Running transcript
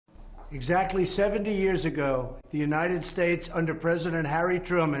Exactly 70 years ago, the United States, under President Harry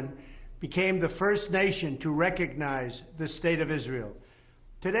Truman, became the first nation to recognize the State of Israel.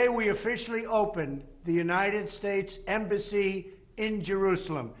 Today, we officially opened the United States Embassy in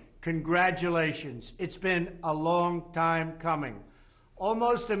Jerusalem. Congratulations. It's been a long time coming.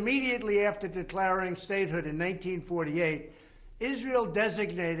 Almost immediately after declaring statehood in 1948, Israel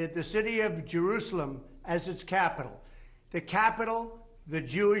designated the city of Jerusalem as its capital. The capital the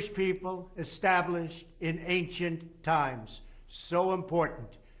Jewish people established in ancient times. So important.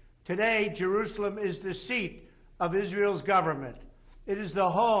 Today, Jerusalem is the seat of Israel's government. It is the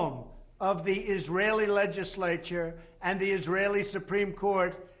home of the Israeli legislature and the Israeli Supreme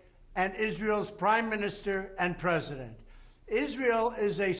Court and Israel's prime minister and president. Israel is a